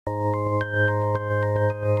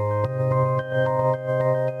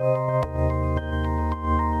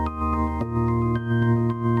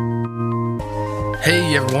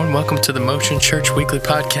Hey everyone, welcome to the Motion Church Weekly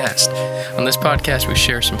Podcast. On this podcast, we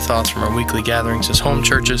share some thoughts from our weekly gatherings as home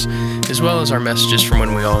churches, as well as our messages from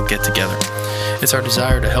when we all get together. It's our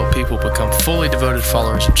desire to help people become fully devoted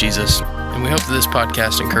followers of Jesus, and we hope that this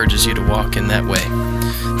podcast encourages you to walk in that way.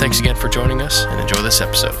 Thanks again for joining us, and enjoy this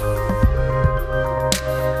episode.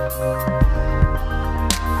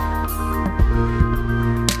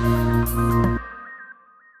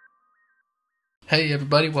 Hey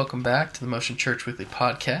everybody, welcome back to the Motion Church Weekly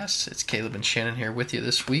Podcast. It's Caleb and Shannon here with you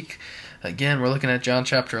this week. Again, we're looking at John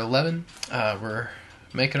chapter 11. We're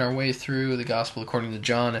making our way through the Gospel according to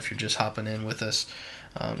John if you're just hopping in with us.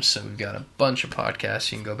 So we've got a bunch of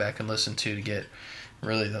podcasts you can go back and listen to get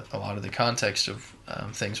really a lot of the context of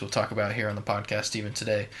things we'll talk about here on the podcast even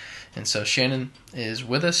today. And so Shannon is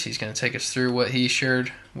with us. He's going to take us through what he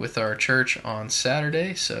shared with our church on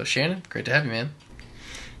Saturday. So Shannon, great to have you, man.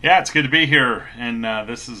 Yeah, it's good to be here, and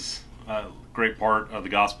this is a great part of the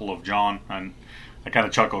Gospel of John. And I kind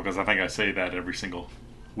of chuckle because I think I say that every single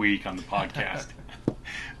week on the podcast.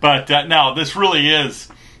 But no, this really is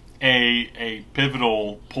a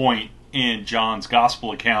pivotal point in John's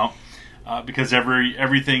Gospel account because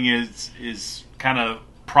everything is kind of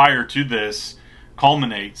prior to this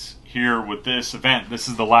culminates here with this event. This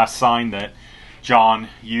is the last sign that John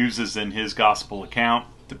uses in his Gospel account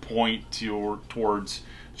to point towards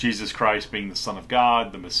Jesus Christ being the Son of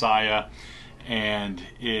God, the Messiah, and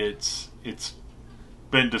it's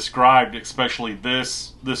been described, especially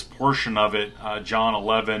this portion of it, John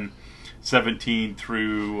 11:17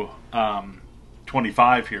 through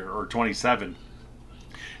 25 here, or 27,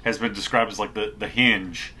 has been described as like the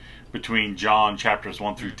hinge between John chapters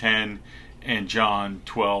 1 through 10 and John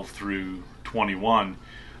 12 through 21,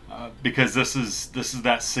 because this is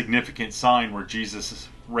that significant sign where Jesus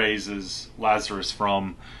raises Lazarus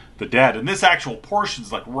from the dead. And this actual portion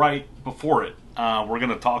is like right before it. We're going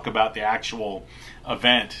to talk about the actual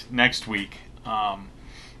event next week.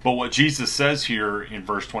 But what Jesus says here in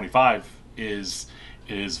verse 25 is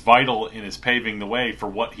vital and is paving the way for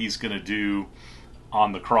what he's going to do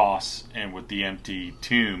on the cross and with the empty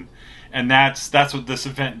tomb. And that's what this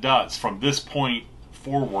event does. From this point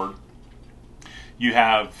forward, you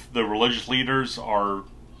have the religious leaders are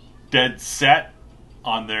dead set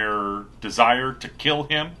on their desire to kill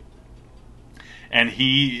him, and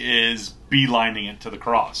he is beelining it to the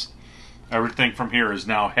cross. Everything from here is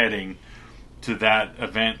now heading to that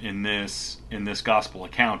event in this gospel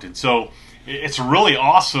account. And so it's a really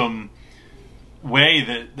awesome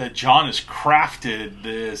way that John has crafted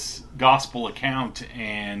this gospel account.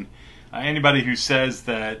 And anybody who says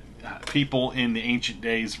that people in the ancient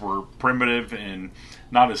days were primitive and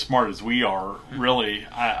not as smart as we are, really,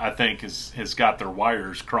 I think has got their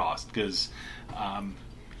wires crossed, because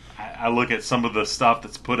I look at some of the stuff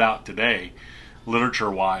that's put out today,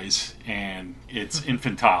 literature-wise, and it's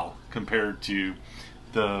infantile compared to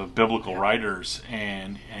the biblical writers,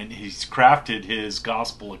 and he's crafted his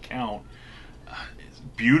gospel account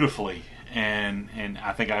beautifully. And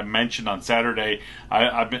I think I mentioned on Saturday,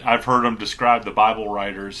 I've heard them describe the Bible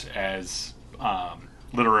writers as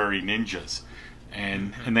literary ninjas,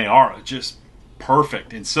 and they are just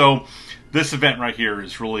perfect. And so this event right here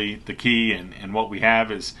is really the key, and what we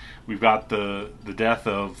have is we've got the death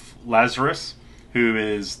of Lazarus, who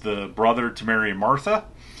is the brother to Mary and Martha,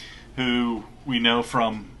 who we know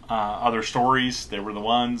from other stories. They were the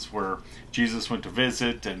ones where Jesus went to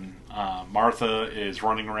visit, and Martha is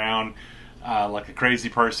running around like a crazy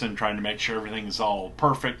person, trying to make sure everything is all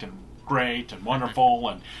perfect and great and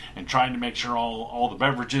wonderful, and trying to make sure all the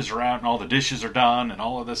beverages are out and all the dishes are done and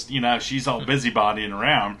all of this. She's all busybodying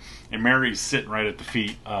around, and Mary's sitting right at the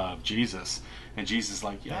feet of Jesus. And Jesus is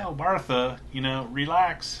like, "Yo, Martha,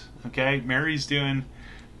 relax. Okay, Mary's doing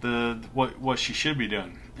what she should be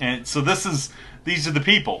doing." And so these are the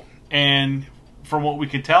people, and from what we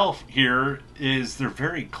can tell here is they're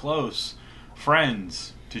very close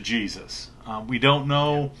friends to Jesus. We don't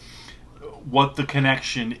know what the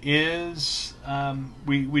connection is.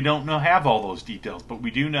 We don't have all those details, but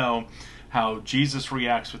we do know how Jesus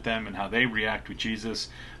reacts with them and how they react with Jesus,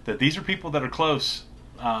 that these are people that are close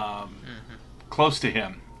to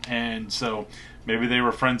him. And so maybe they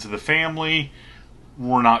were friends of the family.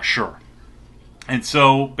 We're not sure. And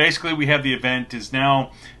so basically we have the event is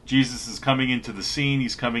now Jesus is coming into the scene.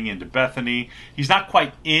 He's coming into Bethany. He's not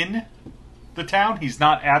quite in the town. He's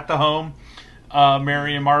not at the home,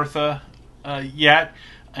 Mary and Martha, yet.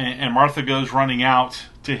 And Martha goes running out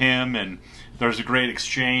to him, and there's a great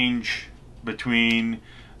exchange between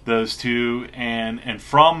those two. And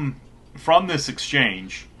from this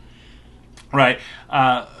exchange, right,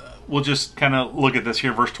 we'll just kind of look at this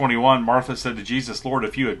here. Verse 21, Martha said to Jesus, Lord,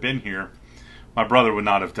 if you had been here, my brother would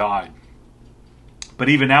not have died. But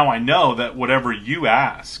even now I know that whatever you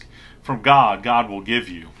ask from God, God will give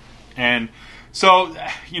you. And so,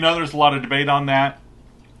 there's a lot of debate on that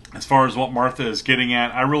as far as what Martha is getting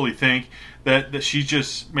at. I really think that she's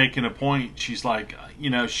just making a point. She's like,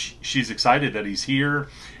 she's excited that he's here.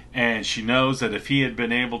 And she knows that if he had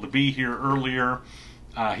been able to be here earlier,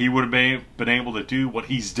 he would have been able to do what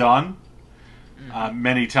he's done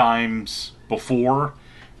many times before.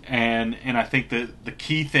 And I think that the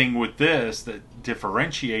key thing with this that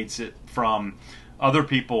differentiates it from other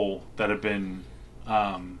people that have been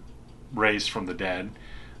raised from the dead,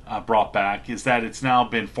 brought back, is that it's now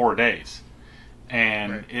been 4 days.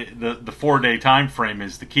 And right. The 4-day time frame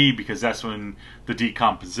is the key, because that's when the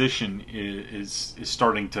decomposition is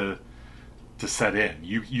starting to set in.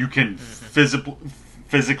 You can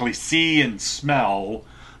physically see and smell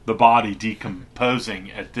the body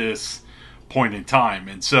decomposing at this point in time.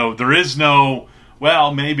 And so there is no,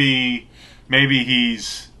 well, maybe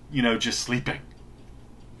he's just sleeping,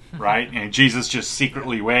 right? And Jesus just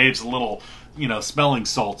secretly waves a little smelling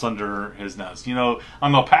salts under his nose.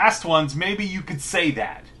 On the past ones, maybe you could say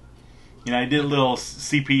that. I did a little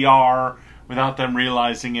CPR without them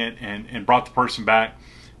realizing it and brought the person back.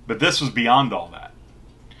 But this was beyond all that.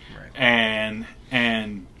 Right.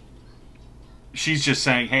 And she's just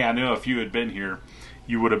saying, hey, I know if you had been here,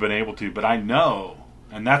 you would have been able to. But I know,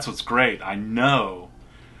 and that's what's great, I know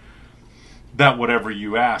that whatever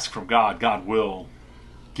you ask from God, God will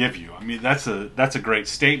give you. I mean, that's a great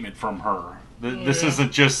statement from her. This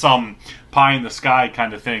isn't just some pie in the sky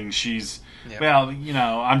kind of thing. She's, well,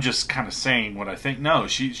 I'm just kind of saying what I think. No,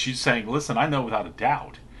 she's saying, listen, I know without a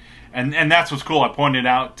doubt. And that's what's cool. I pointed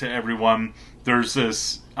out to everyone, there's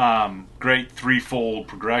this great threefold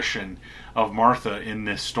progression of Martha in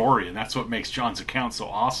this story. And that's what makes John's account so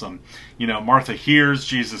awesome. Martha hears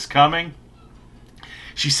Jesus coming.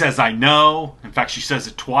 She says, I know. In fact, she says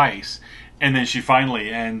it twice. And then she finally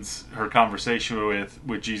ends her conversation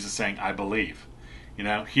with Jesus saying, I believe.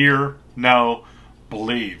 Hear, know,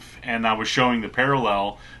 believe. And I was showing the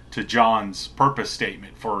parallel to John's purpose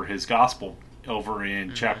statement for his gospel over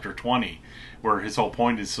in chapter 20, where his whole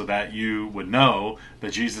point is so that you would know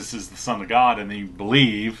that Jesus is the Son of God, and then you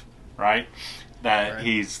believe, right, that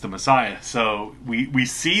he's the Messiah. So we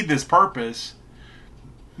see this purpose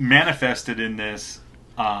manifested in this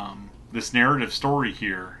this narrative story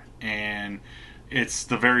here. And it's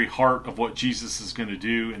the very heart of what Jesus is going to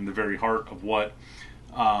do, and the very heart of what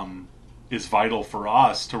is vital for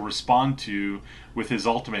us to respond to with his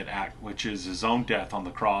ultimate act, which is his own death on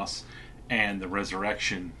the cross and the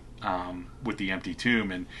resurrection with the empty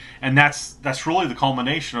tomb. And that's really the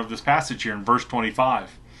culmination of this passage here in verse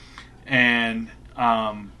 25. And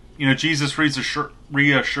Jesus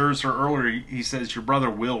reassures her earlier. He says, your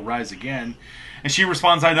brother will rise again. And she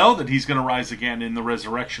responds, I know that he's going to rise again in the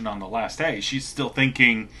resurrection on the last day. She's still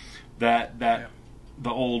thinking that the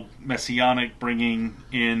old messianic bringing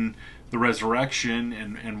in the resurrection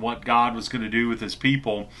and what God was going to do with his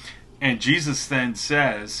people. And Jesus then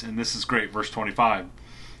says, and this is great, verse 25,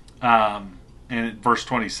 and verse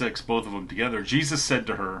 26, both of them together. Jesus said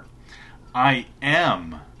to her, I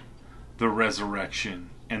am the resurrection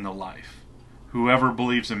and the life. Whoever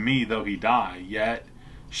believes in me, though he die, yet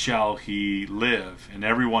shall he live, and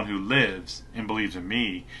everyone who lives and believes in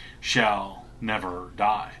me shall never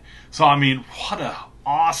die. So, I mean, what a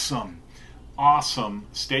awesome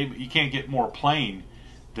statement. You can't get more plain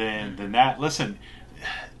than that. Listen,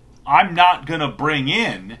 I'm not going to bring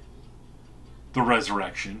in the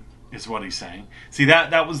resurrection, is what he's saying. See,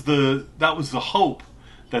 that was the hope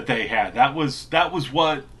that they had. That was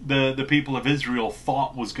what the people of Israel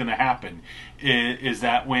thought was going to happen. Is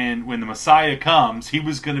that when the Messiah comes, he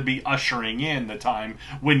was going to be ushering in the time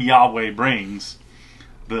when Yahweh brings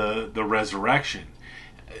the resurrection.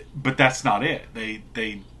 But that's not it.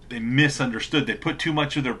 They misunderstood. They put too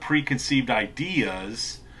much of their preconceived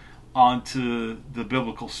ideas onto the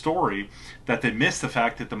biblical story, that they missed the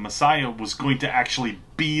fact that the Messiah was going to actually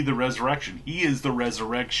be the resurrection. He is the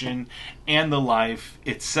resurrection and the life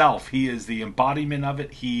itself. He is the embodiment of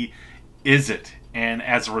it. He is it. And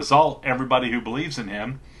as a result, everybody who believes in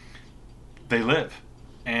him, they live.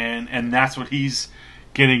 And that's what he's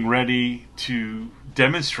getting ready to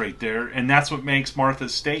demonstrate there. And that's what makes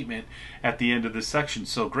Martha's statement at the end of this section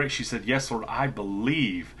so great. She said, yes, Lord, I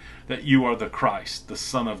believe that you are the Christ, the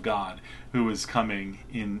Son of God, who is coming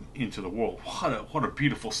into the world. What a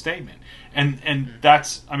beautiful statement. And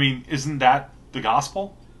that's, I mean, isn't that the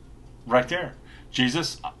gospel? Right there.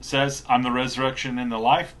 Jesus says, I'm the resurrection and the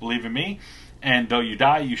life, believe in me. and though you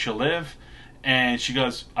die, you shall live. And she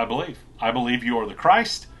goes, I believe. I believe you are the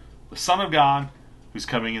Christ, the Son of God, who's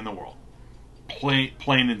coming in the world.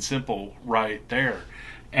 Plain and simple right there.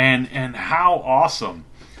 And how awesome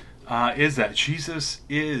is that? Jesus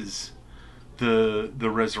is the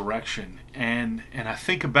resurrection. And I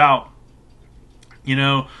think about,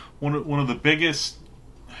 one of the biggest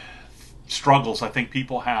struggles I think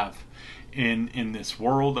people have in this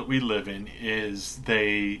world that we live in is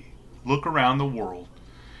they look around the world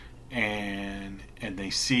and they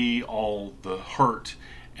see all the hurt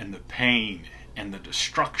and the pain and the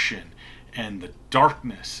destruction and the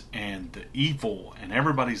darkness and the evil, and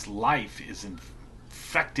everybody's life is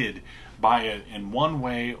infected by it in one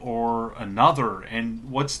way or another. And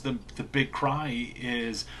what's the big cry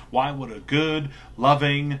is, why would a good,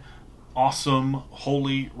 loving, awesome,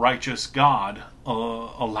 holy, righteous God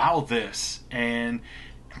allow this? And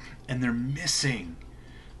they're missing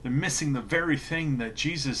the very thing that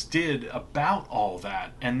Jesus did about all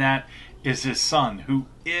that, and that is his Son, who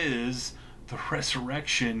is the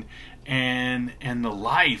resurrection and the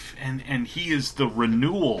life, and he is the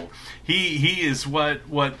renewal. He is what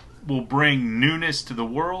will bring newness to the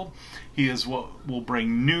world. He is what will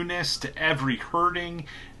bring newness to every hurting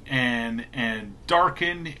and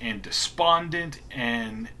darkened and despondent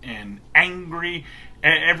and angry,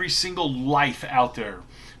 every single life out there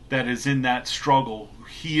that is in that struggle.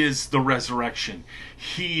 He is the resurrection.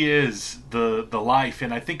 He is the life.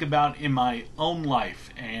 And I think about in my own life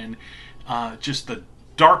and just the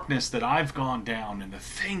darkness that I've gone down and the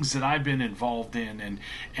things that I've been involved in,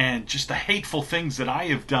 and just the hateful things that I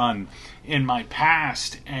have done in my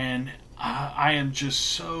past. And I am just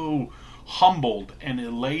so humbled and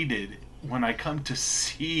elated when I come to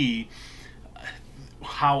see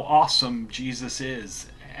how awesome Jesus is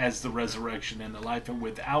as the resurrection and the life. And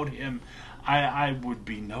without him, I would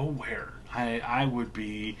be nowhere. I would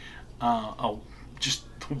be just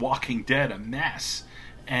walking dead, a mess.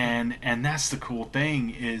 And that's the cool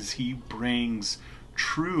thing, is he brings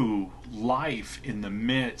true life in the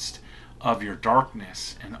midst of your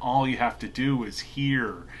darkness. And all you have to do is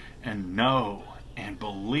hear and know and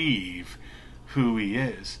believe who he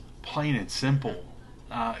is. Plain and simple.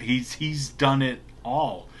 He's done it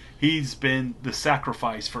all. He's been the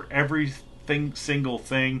sacrifice for single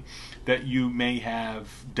thing that you may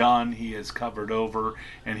have done. He has covered over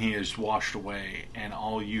and he has washed away, and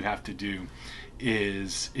all you have to do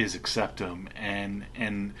is accept him.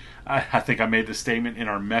 And I think I made the statement, in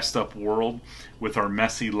our messed up world with our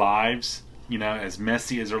messy lives, as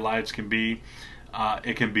messy as our lives can be,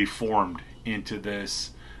 it can be formed into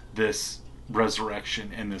this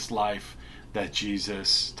resurrection and this life that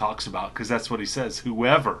Jesus talks about, because that's what he says: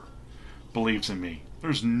 whoever believes in me.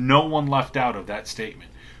 There's no one left out of that statement.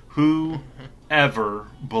 Whoever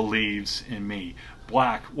believes in me.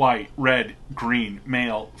 Black, white, red, green,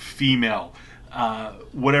 male, female,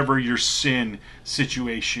 whatever your sin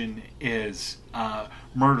situation is,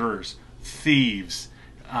 murderers, thieves,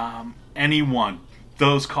 anyone,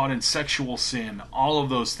 those caught in sexual sin, all of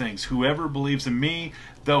those things. Whoever believes in me,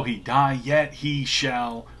 though he die, yet he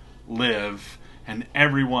shall live. And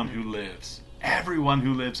everyone who lives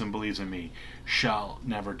and believes in me shall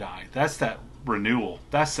never die. That's that renewal.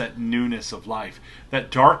 That's that newness of life.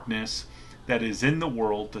 That darkness that is in the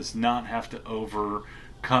world does not have to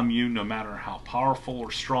overcome you, no matter how powerful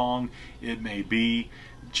or strong it may be.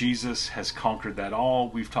 Jesus has conquered that all.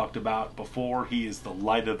 We've talked about before. He is the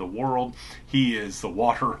light of the world. He is the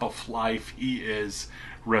water of life. He is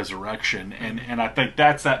resurrection. And I think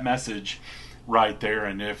that's that message right there.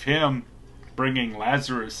 And if him bringing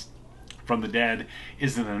Lazarus from the dead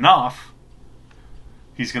isn't enough,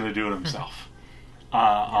 he's going to do it himself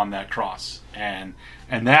on that cross. And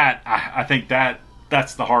that, I think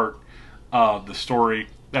that's the heart of the story.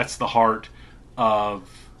 That's the heart of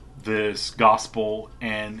this gospel.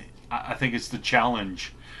 And I think it's the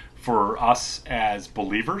challenge for us as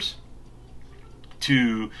believers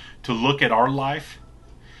to look at our life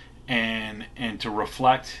and to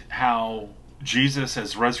reflect how Jesus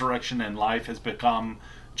as resurrection and life has become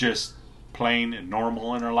just plain and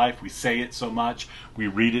normal in our life. We say it so much, we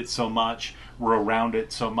read it so much, we're around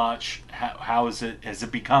it so much. How has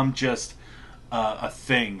it become just a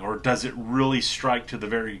thing, or does it really strike to the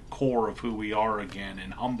very core of who we are again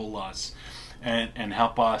and humble us and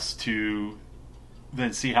help us to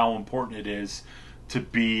then see how important it is to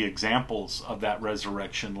be examples of that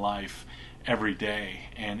resurrection life every day?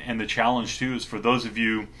 And the challenge too is for those of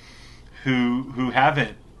you who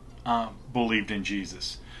haven't believed in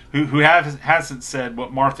Jesus, who hasn't said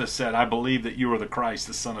what Martha said, I believe that you are the Christ,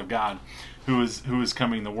 the Son of God, who is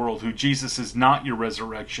coming in the world, who Jesus is not your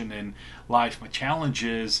resurrection and life. My challenge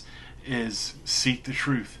is seek the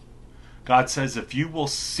truth. God says if you will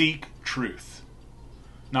seek truth,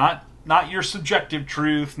 not your subjective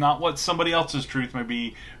truth, not what somebody else's truth may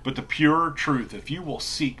be, but the pure truth. If you will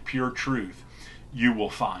seek pure truth, you will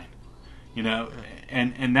find.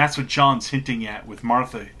 And that's what John's hinting at with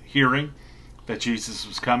Martha hearing that Jesus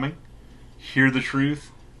was coming. Hear the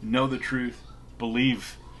truth, know the truth,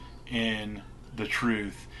 believe in the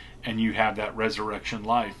truth, and you have that resurrection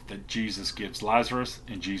life that Jesus gives Lazarus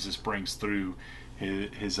and Jesus brings through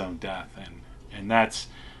his own death. And that's,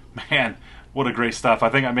 man, what a great stuff. I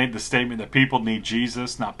think I made the statement that people need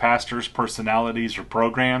Jesus, not pastors, personalities, or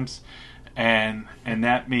programs. And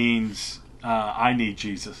that means I need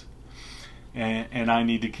Jesus. And I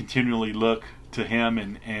need to continually look to him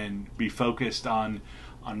and be focused on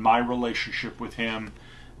my relationship with him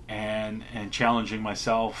and challenging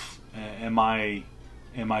myself. Am I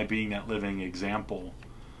being that living example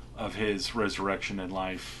of his resurrection and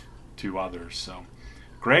life to others? So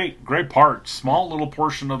great part. Small little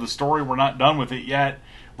portion of the story. We're not done with it yet.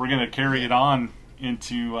 We're going to carry it on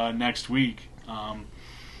into next week.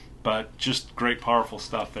 But just great, powerful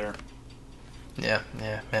stuff there. Yeah,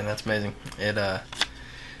 man, that's amazing. It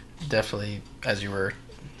definitely, as you were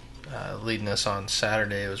leading us on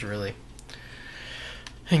Saturday, it was really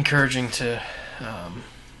encouraging to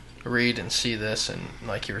read and see this, and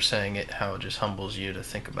like you were saying, how it just humbles you to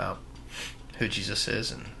think about who Jesus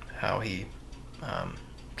is and how he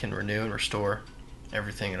can renew and restore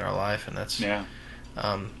everything in our life, and that's the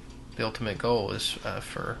ultimate goal is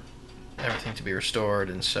for everything to be restored.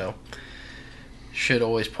 And so should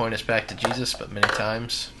always point us back to Jesus, but many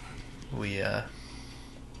times we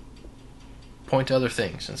point to other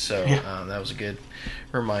things. And so that was a good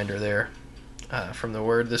reminder there from the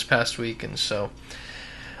Word this past week. And so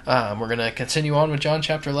we're going to continue on with John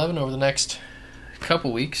chapter 11 over the next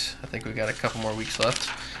couple weeks. I think we've got a couple more weeks left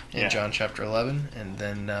in John chapter 11, and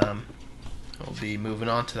then we'll be moving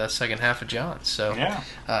on to that second half of John. So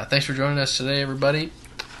thanks for joining us today, everybody.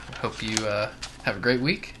 Hope you have a great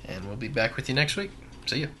week, and we'll be back with you next week.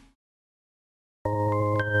 See you.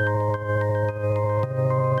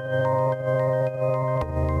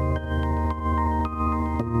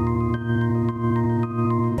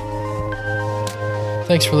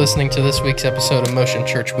 Thanks for listening to this week's episode of Motion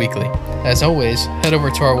Church Weekly. As always, head over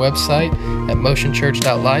to our website at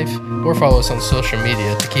motionchurch.life or follow us on social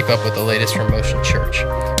media to keep up with the latest from Motion Church.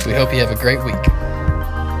 We hope you have a great week.